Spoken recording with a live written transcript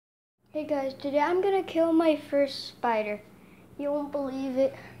Hey guys, today I'm gonna kill my first spider. You won't believe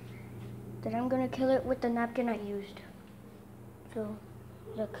it that I'm gonna kill it with the napkin I used. So,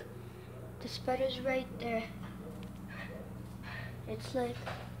 look, the spider's right there. It's like,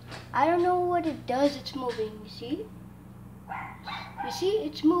 I don't know what it does, it's moving, you see? You see,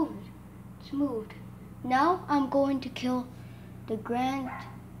 it's moved. It's moved. Now I'm going to kill the grand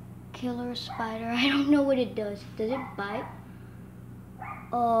killer spider. I don't know what it does. Does it bite?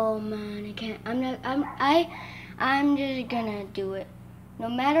 Oh man, I can't. I'm just gonna do it. No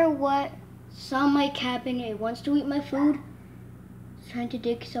matter what, some might happen. It wants to eat my food. It's trying to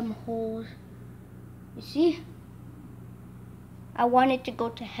dig some holes. You see? I want it to go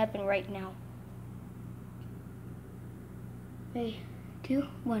to heaven right now. 3, 2,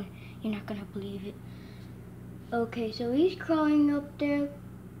 1. You're not gonna believe it. Okay, so he's crawling up there.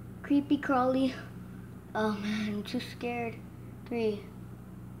 Creepy crawly. Oh man, I'm too scared. 3,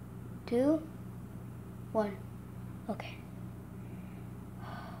 2, 1. Okay.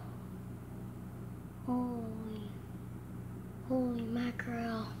 Holy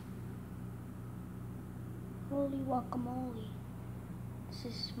mackerel. Holy guacamole. This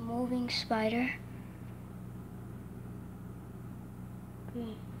is moving spider.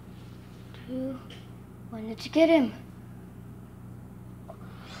 3, 2, 1. Let's get him.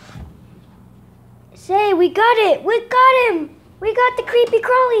 Say, we got it. We got him. We got the creepy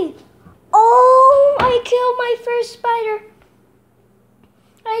crawly. Oh, I killed my first spider.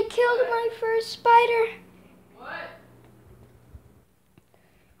 I killed my first spider. What?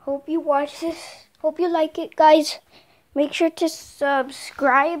 Hope you watch this. Hope you like it, guys. Make sure to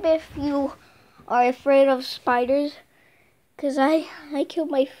subscribe if you are afraid of spiders. Because I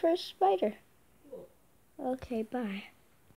killed my first spider. Okay, bye.